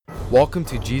Welcome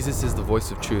to Jesus is the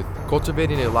Voice of Truth.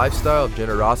 Cultivating a lifestyle of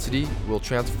generosity will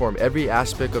transform every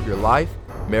aspect of your life,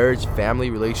 marriage, family,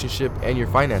 relationship, and your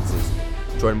finances.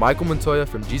 Join Michael Montoya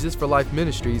from Jesus for Life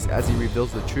Ministries as he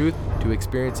reveals the truth to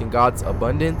experiencing God's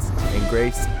abundance and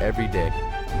grace every day.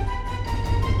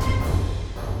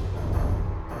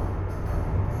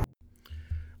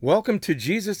 Welcome to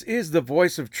Jesus is the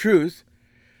Voice of Truth.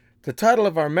 The title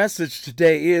of our message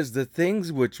today is The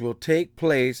Things Which Will Take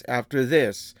Place After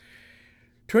This.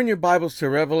 Turn your Bibles to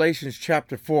Revelations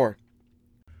chapter 4.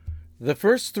 The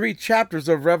first 3 chapters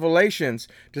of Revelations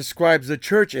describes the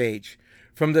church age,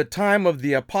 from the time of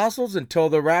the apostles until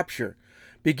the rapture.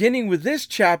 Beginning with this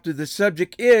chapter, the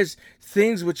subject is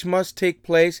things which must take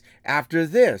place after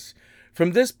this.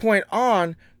 From this point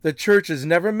on, the church is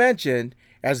never mentioned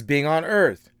as being on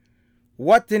earth.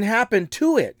 What then happened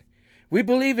to it? We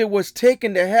believe it was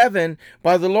taken to heaven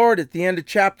by the Lord at the end of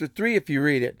chapter 3 if you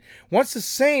read it. Once the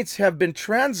saints have been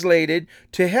translated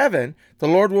to heaven, the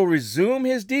Lord will resume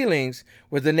his dealings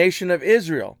with the nation of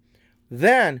Israel.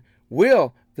 Then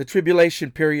will the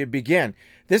tribulation period begin.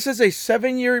 This is a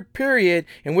 7-year period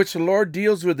in which the Lord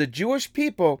deals with the Jewish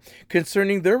people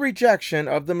concerning their rejection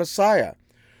of the Messiah.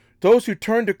 Those who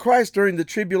turn to Christ during the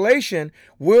tribulation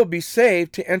will be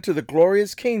saved to enter the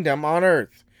glorious kingdom on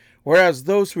earth, whereas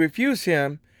those who refuse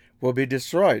him will be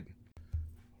destroyed.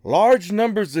 Large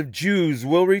numbers of Jews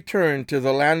will return to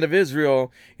the land of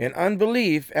Israel in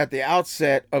unbelief at the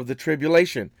outset of the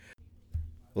tribulation.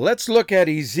 Let's look at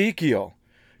Ezekiel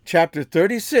chapter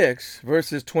 36,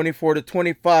 verses 24 to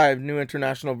 25, New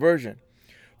International Version.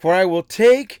 For I will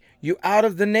take you out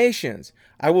of the nations.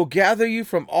 I will gather you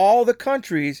from all the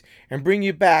countries and bring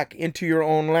you back into your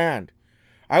own land.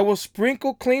 I will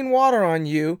sprinkle clean water on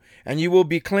you, and you will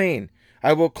be clean.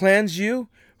 I will cleanse you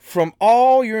from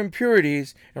all your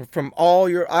impurities and from all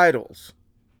your idols.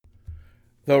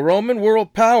 The Roman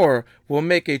world power will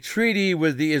make a treaty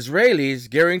with the Israelis,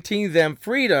 guaranteeing them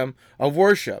freedom of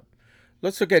worship.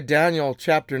 Let's look at Daniel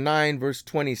chapter 9, verse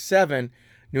 27,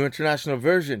 New International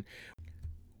Version.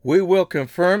 We will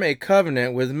confirm a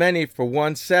covenant with many for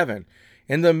 1 7.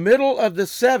 In the middle of the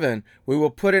 7, we will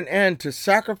put an end to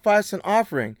sacrifice and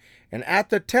offering, and at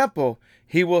the temple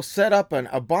he will set up an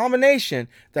abomination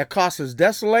that causes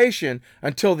desolation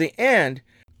until the end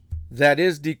that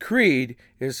is decreed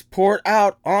is poured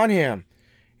out on him.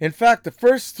 In fact, the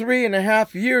first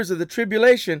 3.5 years of the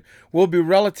tribulation will be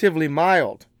relatively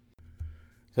mild.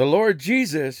 The Lord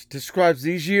Jesus describes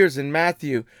these years in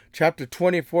Matthew chapter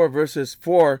 24, verses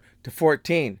 4 to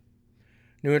 14.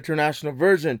 New International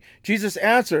Version. Jesus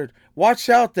answered, "Watch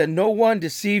out that no one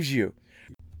deceives you.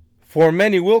 For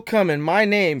many will come in my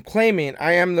name, claiming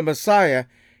I am the Messiah,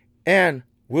 and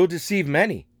will deceive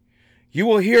many. You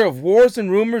will hear of wars and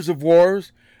rumors of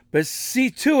wars, but see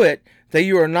to it that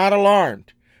you are not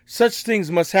alarmed. Such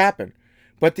things must happen,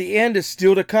 but the end is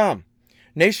still to come.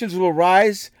 Nations will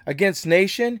rise against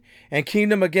nation, and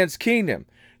kingdom against kingdom.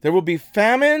 There will be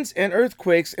famines and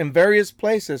earthquakes in various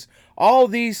places. All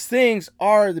these things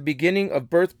are the beginning of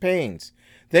birth pains.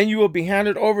 Then you will be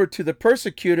handed over to the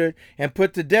persecuted and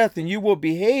put to death, and you will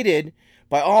be hated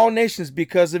by all nations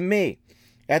because of me.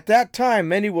 At that time,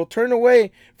 many will turn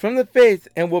away from the faith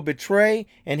and will betray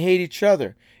and hate each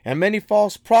other. And many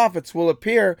false prophets will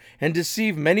appear and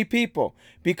deceive many people.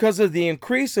 Because of the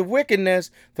increase of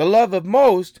wickedness, the love of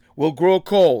most will grow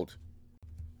cold.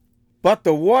 But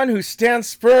the one who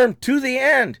stands firm to the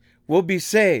end will be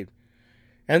saved.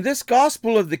 And this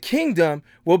gospel of the kingdom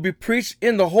will be preached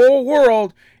in the whole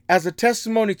world as a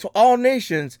testimony to all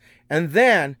nations, and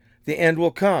then the end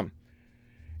will come.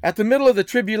 At the middle of the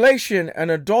tribulation, an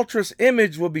adulterous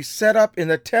image will be set up in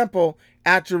the temple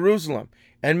at Jerusalem,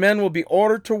 and men will be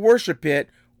ordered to worship it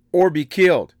or be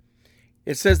killed."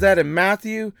 It says that in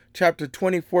Matthew chapter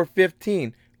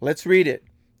 24:15. Let's read it.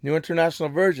 New International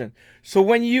Version. "So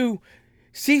when you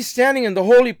see standing in the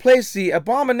holy place the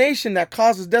abomination that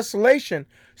causes desolation,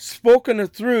 spoken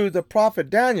through the prophet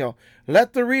Daniel,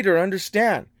 let the reader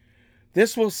understand.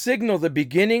 This will signal the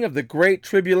beginning of the great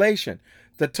tribulation,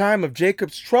 the time of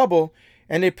Jacob's trouble,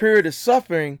 and a period of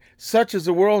suffering such as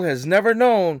the world has never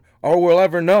known or will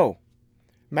ever know."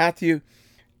 Matthew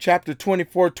chapter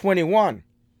 24:21.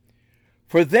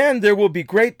 "For then there will be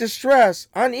great distress,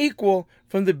 unequal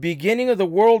from the beginning of the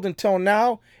world until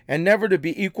now, and never to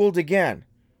be equaled again."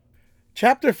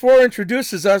 Chapter 4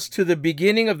 introduces us to the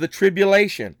beginning of the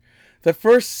tribulation. The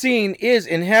first scene is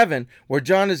in heaven, where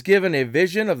John is given a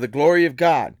vision of the glory of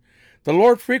God. The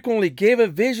Lord frequently gave a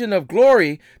vision of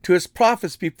glory to his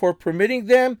prophets before permitting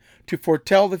them to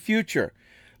foretell the future.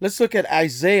 Let's look at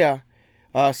Isaiah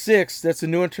 6, that's the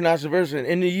New International Version.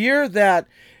 "In the year that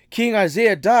King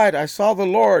Isaiah died, I saw the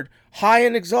Lord high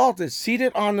and exalted,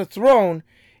 seated on the throne,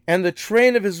 and the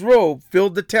train of his robe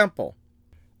filled the temple.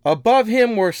 Above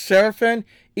him were seraphim,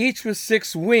 each with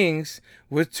 6 wings.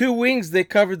 With 2 wings they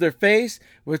covered their face,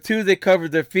 with 2 they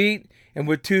covered their feet, and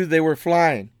with 2 they were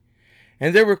flying.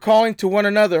 And they were calling to one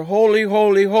another, Holy,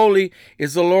 holy, holy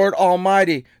is the Lord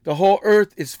Almighty. The whole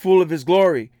earth is full of his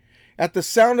glory. At the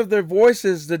sound of their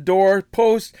voices, the door,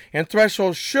 posts, and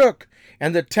threshold shook,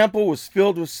 and the temple was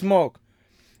filled with smoke.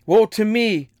 Woe to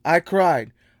me, I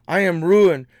cried. I am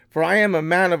ruined, for I am a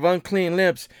man of unclean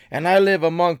lips, and I live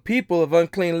among people of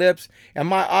unclean lips, and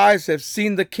my eyes have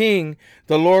seen the King,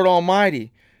 the Lord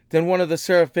Almighty. Then one of the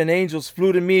seraphim angels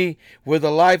flew to me with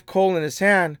a live coal in his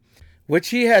hand, which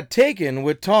he had taken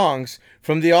with tongs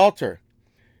from the altar.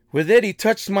 With it he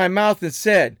touched my mouth and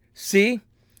said, See,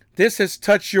 this has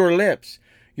touched your lips.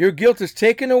 Your guilt is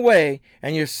taken away,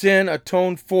 and your sin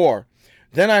atoned for.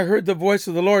 Then I heard the voice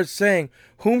of the Lord saying,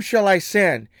 Whom shall I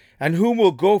send, and who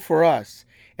will go for us?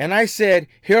 And I said,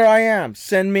 Here I am,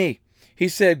 send me. He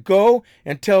said, Go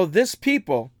and tell this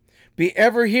people, be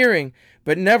ever hearing,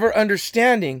 but never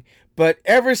understanding, but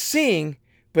ever seeing,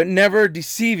 but never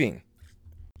deceiving.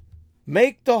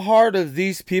 Make the heart of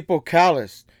these people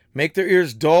callous, make their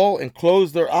ears dull, and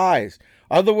close their eyes.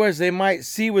 Otherwise they might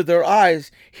see with their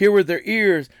eyes, hear with their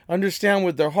ears, understand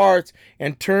with their hearts,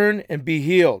 and turn and be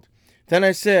healed. Then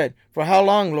I said, For how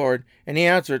long, Lord? And he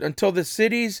answered, Until the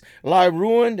cities lie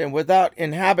ruined and without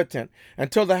inhabitant,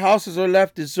 until the houses are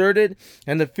left deserted,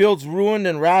 and the fields ruined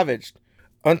and ravaged,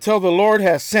 until the Lord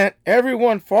has sent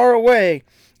everyone far away,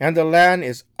 and the land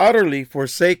is utterly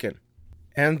forsaken.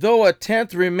 And though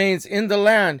 1/10 remains in the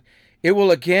land, it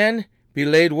will again be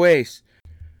laid waste.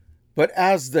 But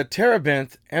as the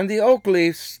terebinth and the oak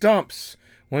leaf stumps,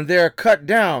 when they are cut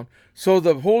down, so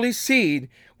the holy seed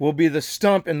will be the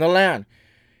stump in the land.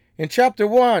 In chapter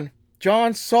 1,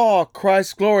 John saw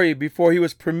Christ's glory before he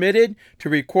was permitted to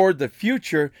record the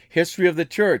future history of the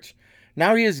church.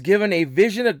 Now he is given a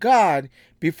vision of God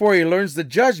before he learns the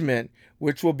judgment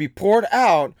which will be poured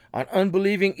out on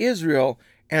unbelieving Israel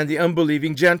and the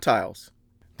unbelieving Gentiles.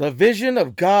 The vision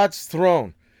of God's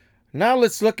throne. Now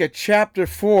let's look at chapter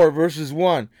 4, verses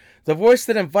 1. The voice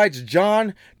that invites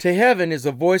John to heaven is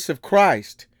the voice of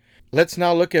Christ. Let's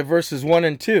now look at verses 1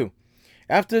 and 2.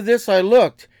 After this I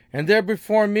looked, and there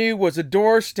before me was a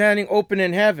door standing open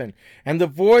in heaven. And the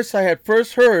voice I had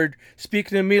first heard,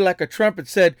 speaking to me like a trumpet,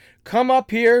 said, Come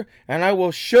up here, and I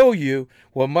will show you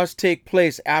what must take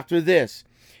place after this.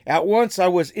 At once I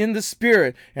was in the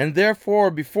Spirit, and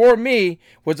therefore before me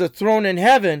was a throne in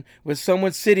heaven with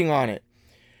someone sitting on it.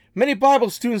 Many Bible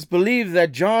students believe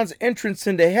that John's entrance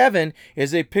into heaven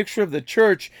is a picture of the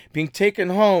church being taken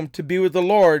home to be with the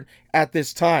Lord at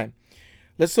this time.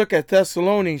 Let's look at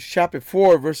Thessalonians chapter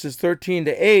 4, verses 13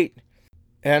 to 8,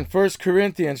 and 1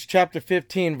 Corinthians chapter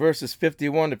 15, verses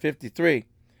 51 to 53.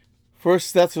 1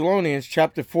 Thessalonians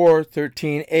chapter 4,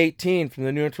 13, 18 from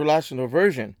the New International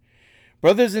Version.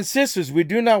 Brothers and sisters, we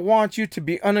do not want you to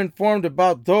be uninformed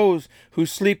about those who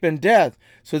sleep in death,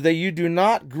 so that you do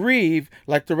not grieve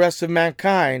like the rest of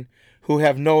mankind who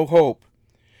have no hope.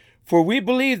 For we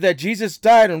believe that Jesus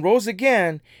died and rose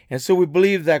again, and so we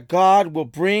believe that God will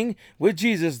bring with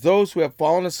Jesus those who have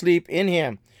fallen asleep in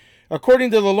him.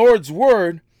 According to the Lord's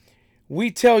word,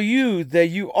 we tell you that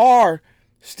you are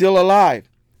still alive,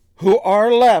 who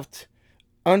are left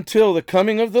until the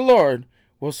coming of the Lord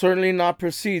will certainly not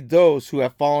precede those who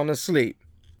have fallen asleep.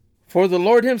 For the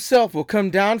Lord himself will come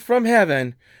down from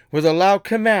heaven with a loud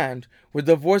command, with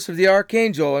the voice of the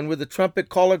archangel, and with the trumpet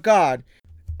call of God,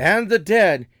 and the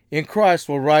dead in Christ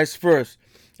will rise first.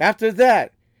 After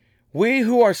that, we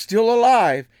who are still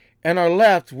alive and are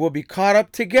left will be caught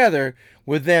up together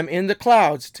with them in the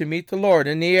clouds to meet the Lord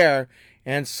in the air,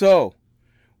 and so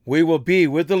we will be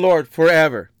with the Lord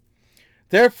forever.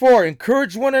 Therefore,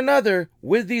 encourage one another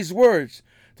with these words.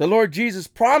 The Lord Jesus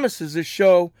promises to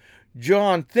show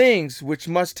John things which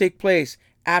must take place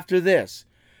after this.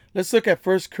 Let's look at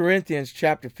 1 Corinthians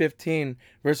chapter 15,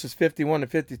 verses 51 to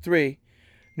 53,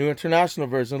 New International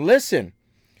Version. Listen,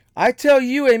 I tell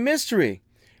you a mystery.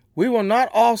 We will not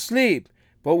all sleep,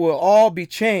 but will all be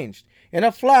changed. In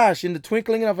a flash, in the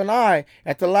twinkling of an eye,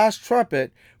 at the last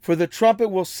trumpet, for the trumpet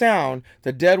will sound,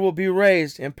 the dead will be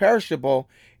raised imperishable,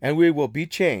 and we will be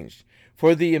changed.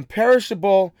 For the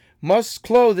imperishable must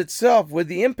clothe itself with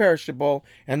the imperishable,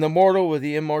 and the mortal with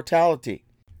the immortality.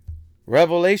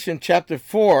 Revelation chapter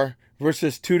 4,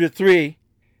 verses 2 to 3.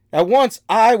 At once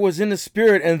I was in the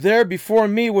Spirit, and there before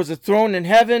me was a throne in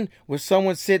heaven with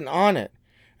someone sitting on it.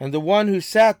 And the one who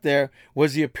sat there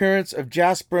was the appearance of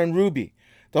jasper and ruby.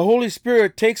 the Holy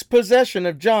Spirit takes possession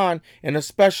of John in a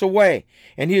special way,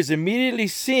 and he is immediately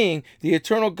seeing the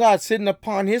eternal God sitting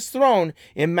upon his throne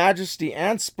in majesty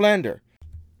and splendor,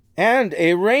 and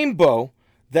a rainbow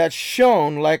that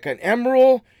shone like an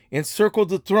emerald encircled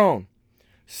the throne.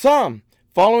 Some,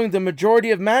 following the majority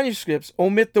of manuscripts,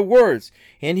 omit the words,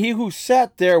 "and he who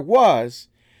sat there was,"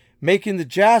 making the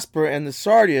jasper and the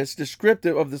sardius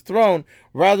descriptive of the throne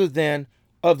rather than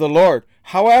of the Lord.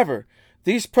 However,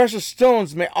 these precious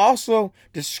stones may also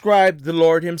describe the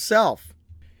Lord himself.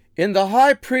 In the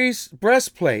high priest's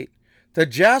breastplate, the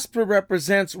jasper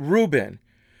represents Reuben,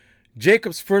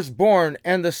 Jacob's firstborn,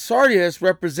 and the sardius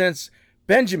represents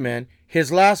Benjamin,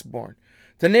 his lastborn.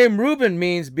 The name Reuben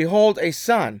means, "Behold, a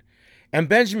son," and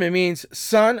Benjamin means,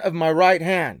 "son of my right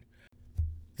hand."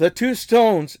 The two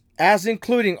stones, as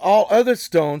including all other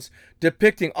stones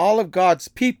depicting all of God's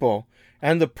people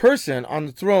and the person on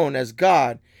the throne as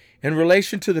God in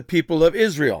relation to the people of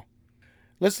Israel.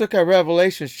 Let's look at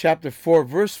Revelation chapter 4,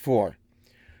 verse 4.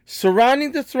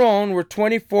 Surrounding the throne were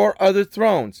 24 other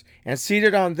thrones, and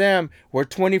seated on them were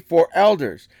 24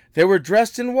 elders. They were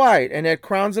dressed in white and had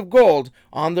crowns of gold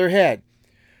on their head.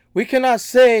 We cannot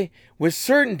say with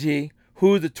certainty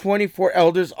who the 24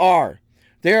 elders are.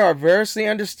 They are variously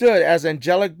understood as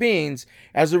angelic beings,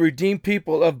 as a redeemed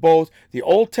people of both the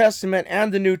Old Testament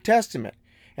and the New Testament,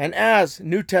 and as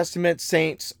New Testament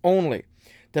saints only.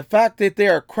 The fact that they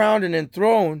are crowned and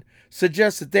enthroned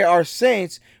suggests that they are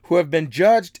saints who have been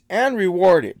judged and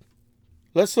rewarded.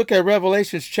 Let's look at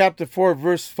Revelation chapter 4,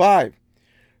 verse 5.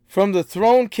 From the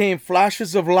throne came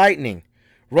flashes of lightning,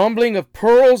 rumbling of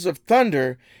pearls of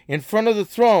thunder. In front of the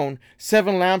throne,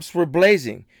 7 lamps were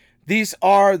blazing. These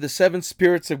are the 7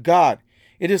 spirits of God.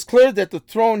 It is clear that the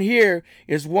throne here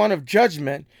is one of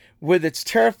judgment, with its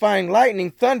terrifying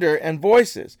lightning, thunder, and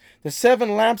voices. The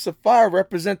 7 lamps of fire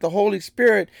represent the Holy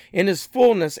Spirit in his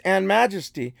fullness and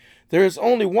majesty. There is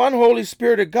only one Holy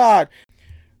Spirit of God,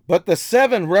 but the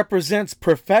 7 represents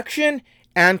perfection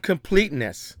and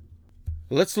completeness.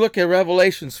 Let's look at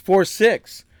Revelations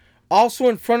 4:6. Also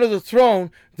in front of the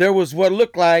throne there was what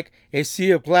looked like a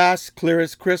sea of glass, clear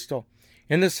as crystal.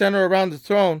 In the center around the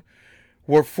throne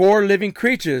were 4 living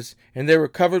creatures, and they were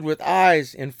covered with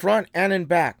eyes in front and in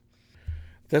back.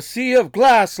 The sea of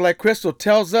glass like crystal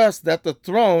tells us that the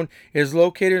throne is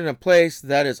located in a place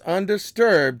that is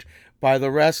undisturbed by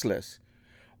the restless,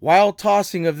 wild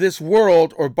tossing of this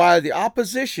world, or by the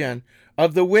opposition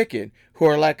of the wicked, who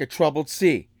are like a troubled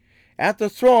sea. At the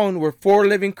throne were 4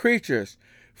 living creatures,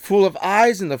 full of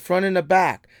eyes in the front and the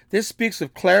back. This speaks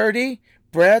of clarity,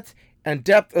 breadth, and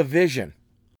depth of vision.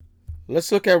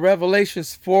 Let's look at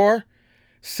Revelations 4,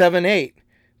 7, 8.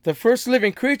 The first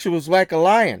living creature was like a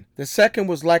lion. The second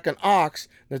was like an ox.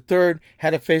 The third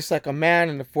had a face like a man,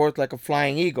 and the fourth like a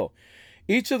flying eagle.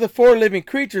 Each of the 4 living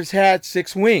creatures had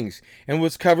 6 wings and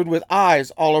was covered with eyes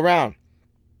all around,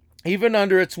 even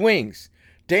under its wings.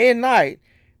 Day and night,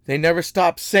 they never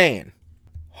stopped saying,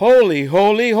 "Holy,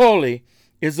 holy, holy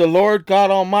is the Lord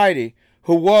God Almighty,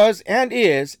 who was and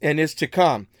is to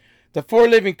come." The 4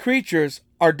 living creatures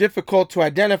are difficult to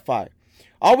identify.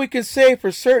 All we can say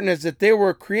for certain is that they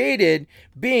were created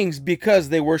beings because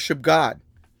they worship God.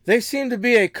 They seem to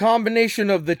be a combination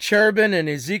of the cherubim in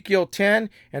Ezekiel 10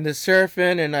 and the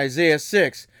seraphim in Isaiah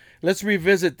 6. Let's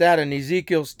revisit that in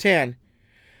Ezekiel 10.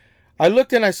 I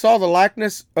looked and I saw the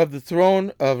likeness of the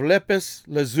throne of lapis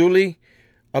lazuli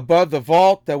above the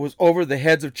vault that was over the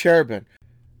heads of cherubim.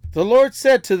 The Lord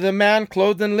said to the man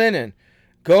clothed in linen,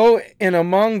 "Go in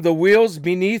among the wheels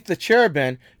beneath the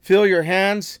cherubim, fill your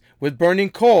hands with burning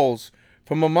coals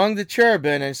from among the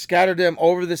cherubim, and scatter them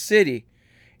over the city."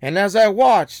 And as I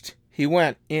watched, he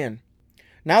went in.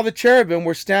 Now the cherubim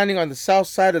were standing on the south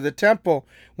side of the temple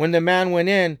when the man went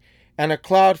in, and a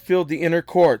cloud filled the inner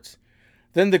courts.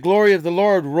 Then the glory of the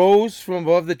Lord rose from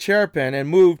above the cherubim and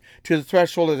moved to the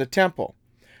threshold of the temple.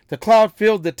 The cloud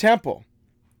filled the temple,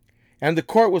 and the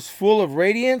court was full of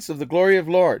radiance of the glory of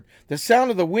the Lord. The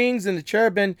sound of the wings and the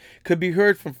cherubim could be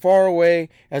heard from far away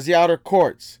as the outer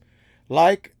courts,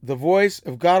 like the voice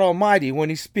of God Almighty when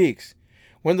he speaks.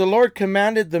 When the Lord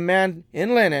commanded the man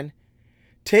in linen,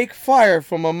 "Take fire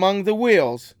from among the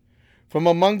wheels, from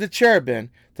among the cherubim,"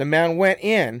 the man went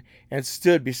in and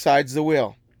stood beside the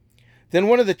wheel. Then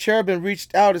one of the cherubim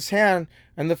reached out his hand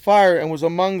and the fire and was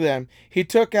among them. He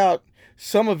took out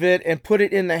some of it and put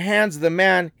it in the hands of the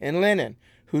man in linen,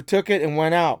 who took it and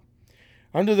went out.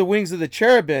 Under the wings of the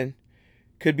cherubim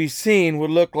could be seen what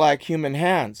looked like human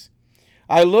hands.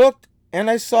 I looked and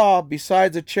I saw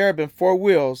besides the cherubim 4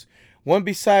 wheels, one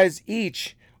besides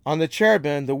each. On the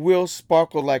cherubim the wheels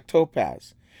sparkled like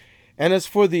topaz. And as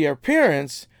for the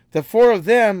appearance, The four of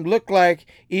them looked like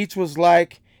each was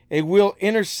like a wheel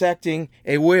intersecting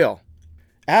a wheel.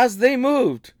 As they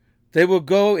moved, they would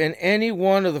go in any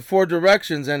one of the four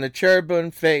directions and the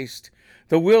cherubim faced.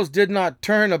 The wheels did not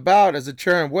turn about as the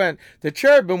cherubim went. The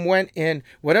cherubim went in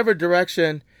whatever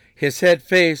direction his head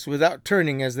faced without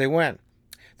turning as they went.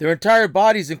 Their entire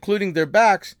bodies, including their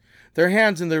backs, their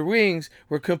hands and their wings,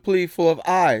 were completely full of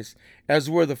eyes, as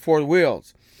were the four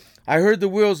wheels. I heard the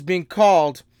wheels being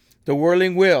called the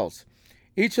whirling wheels.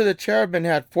 Each of the cherubim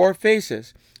had four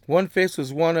faces. One face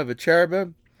was one of a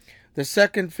cherubim, the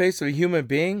second face of a human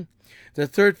being, the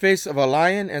third face of a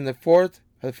lion, and the fourth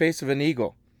the face of an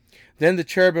eagle. Then the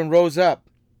cherubim rose up.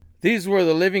 These were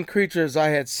the living creatures I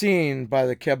had seen by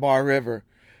the Kebar River.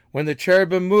 When the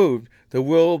cherubim moved, the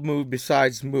wheel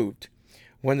moved.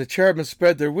 When the cherubim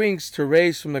spread their wings to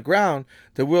raise from the ground,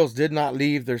 the wheels did not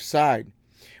leave their side.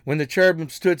 When the cherubim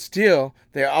stood still,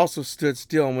 they also stood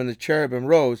still, and when the cherubim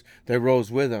rose, they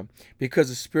rose with them, because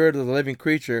the spirit of the living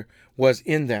creature was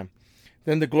in them.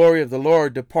 Then the glory of the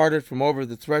Lord departed from over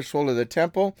the threshold of the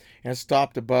temple and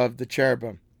stopped above the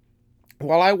cherubim.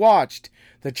 While I watched,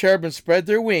 the cherubim spread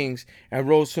their wings and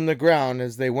rose from the ground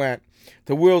as they went.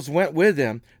 The wheels went with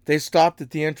them. They stopped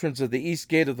at the entrance of the east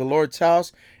gate of the Lord's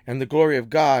house, and the glory of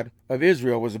God of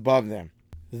Israel was above them.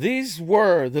 These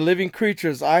were the living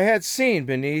creatures I had seen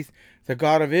beneath the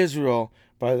God of Israel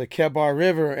by the Kebar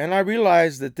River, and I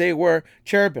realized that they were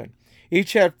cherubim.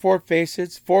 Each had four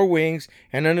faces, four wings,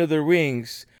 and under their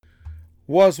wings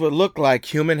was what looked like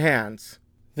human hands.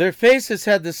 Their faces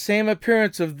had the same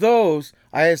appearance of those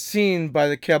I had seen by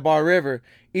the Kebar River.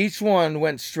 Each one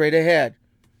went straight ahead.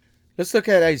 Let's look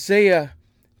at Isaiah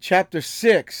chapter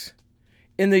 6.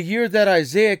 In the year that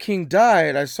Isaiah king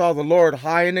died, I saw the Lord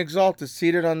high and exalted,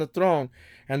 seated on the throne,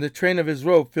 and the train of his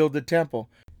robe filled the temple.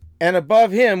 And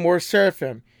above him were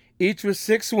seraphim, each with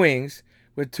 6 wings,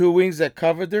 with 2 wings that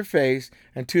covered their face,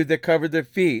 and 2 that covered their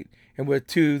feet, and with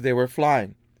 2 they were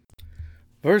flying.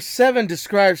 Verse 7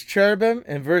 describes cherubim,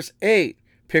 and verse 8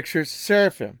 pictures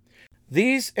seraphim.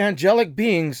 These angelic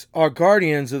beings are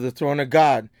guardians of the throne of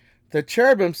God. The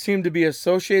cherubim seem to be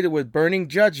associated with burning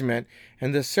judgment,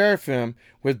 and the seraphim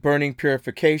with burning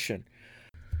purification.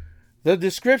 The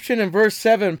description in verse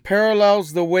 7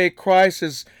 parallels the way Christ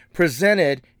is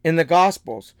presented in the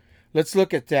Gospels. Let's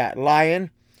look at that.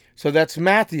 Lion, so that's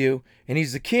Matthew, and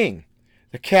he's the king.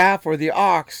 The calf or the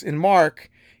ox in Mark,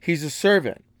 he's a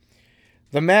servant.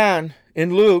 The man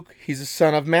in Luke, he's the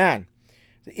son of man.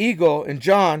 The eagle in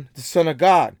John, the son of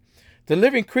God. The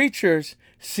living creatures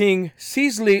sing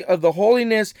ceaselessly of the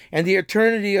holiness and the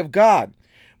eternity of God.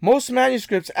 Most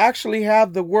manuscripts actually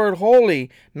have the word holy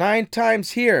 9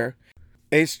 times here,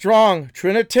 a strong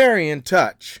Trinitarian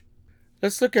touch.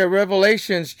 Let's look at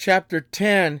Revelations chapter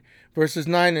 10, verses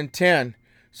 9 and 10.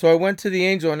 So I went to the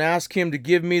angel and asked him to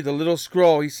give me the little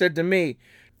scroll. He said to me,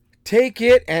 "Take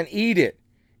it and eat it.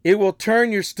 It will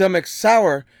turn your stomach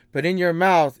sour, but in your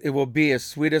mouth it will be as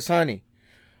sweet as honey."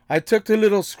 I took the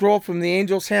little scroll from the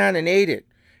angel's hand and ate it.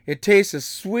 It tastes as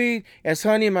sweet as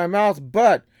honey in my mouth,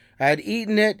 but I had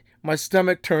eaten it, my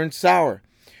stomach turned sour.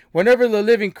 Whenever the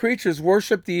living creatures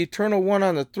worship the Eternal One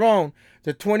on the throne,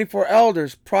 the 24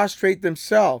 elders prostrate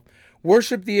themselves,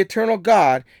 worship the eternal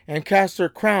God, and cast their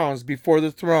crowns before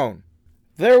the throne.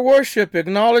 Their worship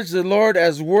acknowledged the Lord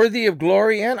as worthy of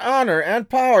glory and honor and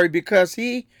power because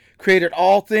he created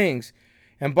all things,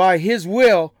 and by his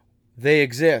will they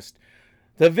exist.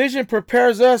 The vision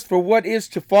prepares us for what is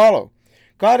to follow.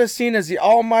 God is seen as the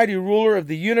almighty ruler of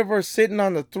the universe, sitting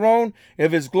on the throne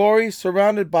of his glory,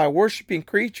 surrounded by worshiping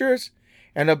creatures,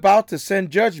 and about to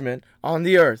send judgment on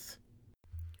the earth.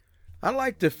 I'd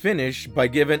like to finish by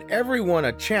giving everyone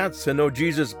a chance to know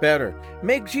Jesus better.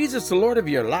 Make Jesus the Lord of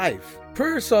your life.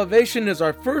 Prayer of salvation is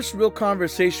our first real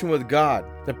conversation with God.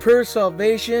 The prayer of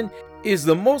salvation is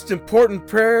the most important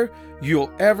prayer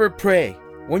you'll ever pray.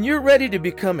 When you're ready to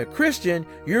become a Christian,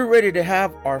 you're ready to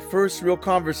have our first real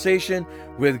conversation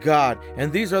with God.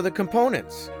 And these are the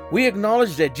components. We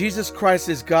acknowledge that Jesus Christ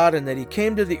is God and that he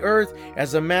came to the earth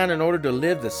as a man in order to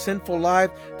live the sinful life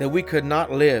that we could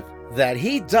not live. That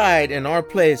he died in our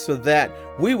place so that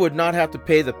we would not have to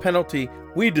pay the penalty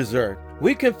we deserve.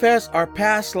 We confess our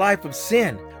past life of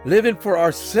sin, living for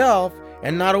ourselves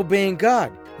and not obeying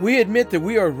God. We admit that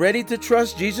we are ready to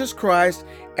trust Jesus Christ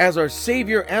as our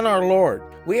Savior and our Lord.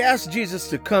 We ask Jesus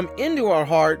to come into our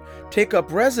heart, take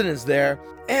up residence there,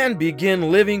 and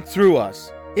begin living through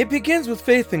us. It begins with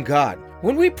faith in God.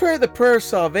 When we pray the prayer of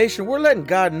salvation, we're letting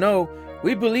God know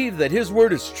we believe that his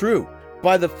word is true.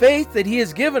 By the faith that he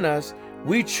has given us,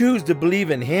 we choose to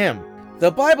believe in him. The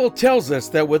Bible tells us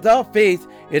that without faith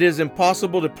it is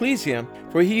impossible to please Him,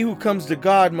 for he who comes to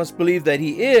God must believe that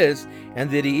He is,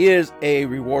 and that He is a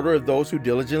rewarder of those who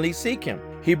diligently seek Him.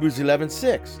 Hebrews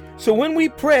 11:6. So when we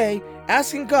pray,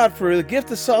 asking God for the gift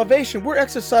of salvation, we're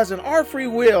exercising our free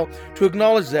will to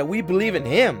acknowledge that we believe in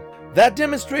Him. That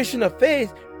demonstration of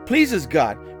faith pleases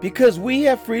God because we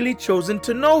have freely chosen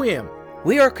to know Him.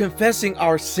 We are confessing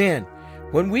our sin.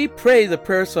 When we pray the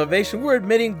prayer of salvation, we're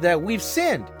admitting that we've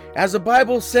sinned. As the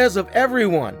Bible says of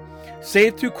everyone,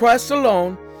 saved through Christ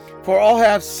alone, for all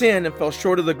have sinned and fell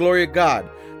short of the glory of God.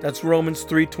 That's Romans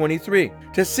 3:23.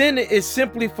 To sin is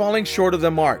simply falling short of the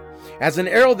mark, as an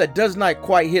arrow that does not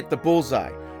quite hit the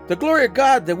bullseye. The glory of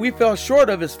God that we fell short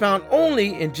of is found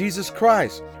only in Jesus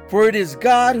Christ. For it is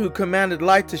God who commanded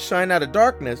light to shine out of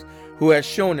darkness, who has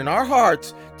shown in our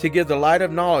hearts to give the light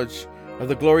of knowledge of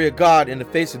the glory of God in the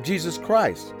face of Jesus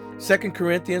Christ. 2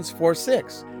 Corinthians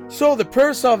 4:6. So the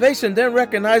prayer of salvation then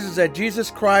recognizes that Jesus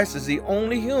Christ is the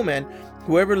only human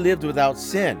who ever lived without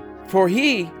sin. For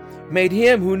He made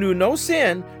Him who knew no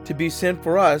sin to be sin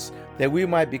for us, that we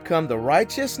might become the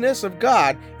righteousness of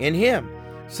God in Him.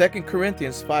 2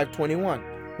 Corinthians 5:21.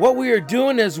 What we are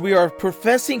doing is we are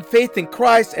professing faith in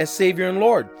Christ as Savior and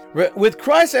Lord. With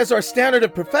Christ as our standard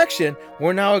of perfection,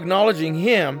 we're now acknowledging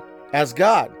Him as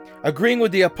God, agreeing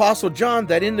with the Apostle John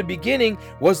that in the beginning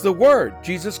was the Word,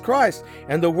 Jesus Christ,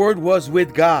 and the Word was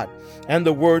with God, and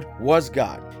the Word was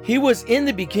God. He was in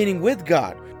the beginning with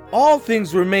God. All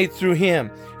things were made through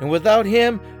Him, and without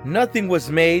Him nothing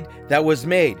was made that was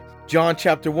made. John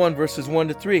chapter 1 verses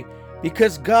 1-3.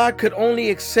 Because God could only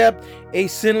accept a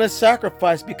sinless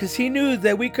sacrifice, because He knew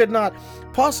that we could not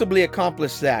possibly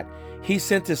accomplish that, He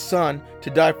sent His Son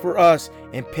to die for us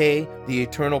and pay the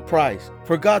eternal price.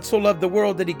 For God so loved the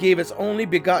world that He gave His only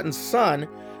begotten Son,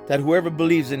 that whoever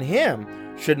believes in Him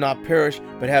should not perish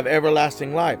but have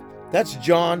everlasting life. That's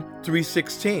John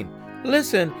 3:16.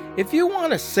 Listen, if you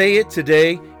want to say it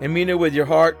today and mean it with your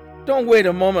heart, don't wait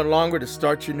a moment longer to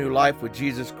start your new life with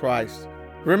Jesus Christ.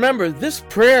 Remember, this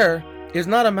prayer is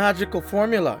not a magical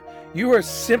formula. You are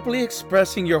simply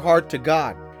expressing your heart to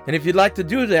God. And if you'd like to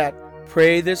do that,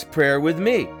 pray this prayer with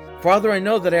me. Father, I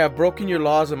know that I have broken your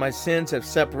laws and my sins have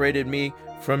separated me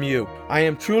from you. I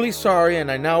am truly sorry,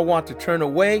 and I now want to turn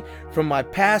away from my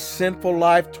past sinful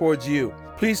life towards you.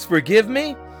 Please forgive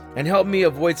me and help me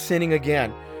avoid sinning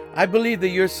again. I believe that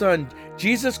your Son,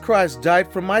 Jesus Christ,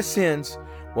 died for my sins,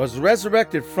 was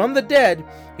resurrected from the dead,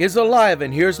 is alive,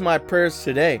 and hears my prayers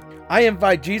today. I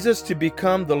invite Jesus to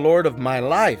become the Lord of my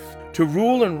life, to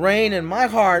rule and reign in my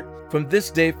heart from this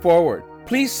day forward.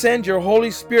 Please send your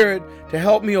Holy Spirit to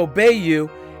help me obey you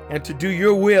and to do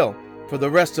your will for the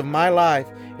rest of my life.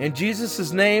 In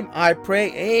Jesus' name I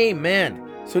pray, amen.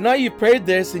 So now you prayed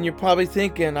this and you're probably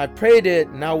thinking, I prayed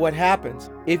it, now what happens?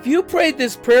 If you prayed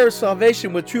this prayer of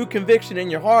salvation with true conviction in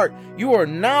your heart, you are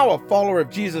now a follower of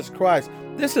Jesus Christ.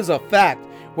 This is a fact.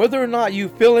 Whether or not you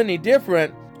feel any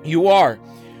different, you are.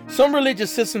 Some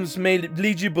religious systems may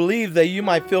lead you to believe that you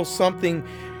might feel something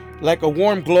like a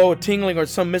warm glow, a tingling, or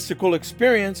some mystical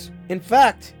experience. In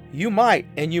fact, you might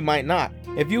and you might not.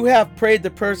 If you have prayed the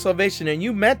prayer of salvation and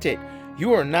you meant it,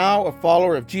 you are now a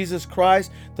follower of Jesus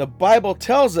Christ. The Bible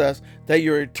tells us that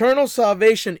your eternal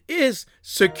salvation is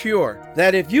secure.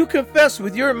 That if you confess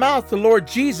with your mouth the Lord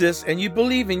Jesus and you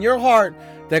believe in your heart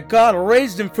that God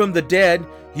raised Him from the dead,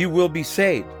 you will be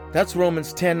saved. That's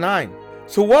Romans 10:9.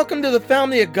 So welcome to the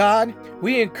family of God.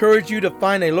 We encourage you to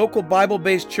find a local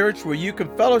Bible-based church where you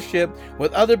can fellowship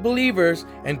with other believers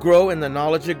and grow in the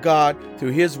knowledge of God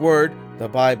through His Word, the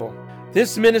Bible.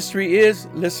 This ministry is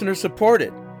listener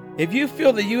supported. If you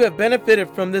feel that you have benefited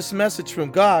from this message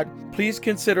from God, please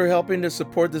consider helping to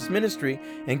support this ministry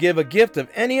and give a gift of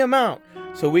any amount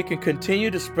so we can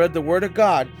continue to spread the Word of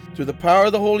God through the power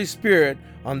of the Holy Spirit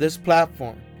on this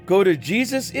platform. Go to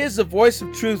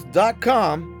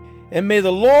JesusIsTheVoiceOfTruth.com, and may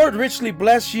the Lord richly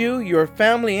bless you, your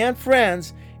family, and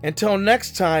friends. Until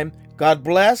next time, God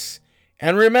bless,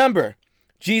 and remember,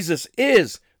 Jesus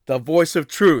is the voice of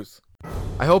truth.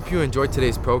 I hope you enjoyed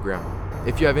today's program.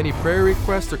 If you have any prayer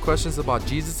requests or questions about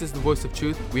Jesus is the Voice of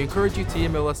Truth, we encourage you to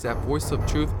email us at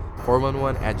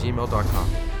voiceoftruth411@gmail.com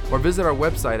or visit our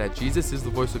website at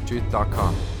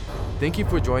JesusIsTheVoiceOfTruth.com. Thank you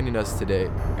for joining us today,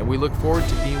 and we look forward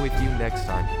to being with you next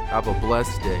time. Have a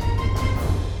blessed day.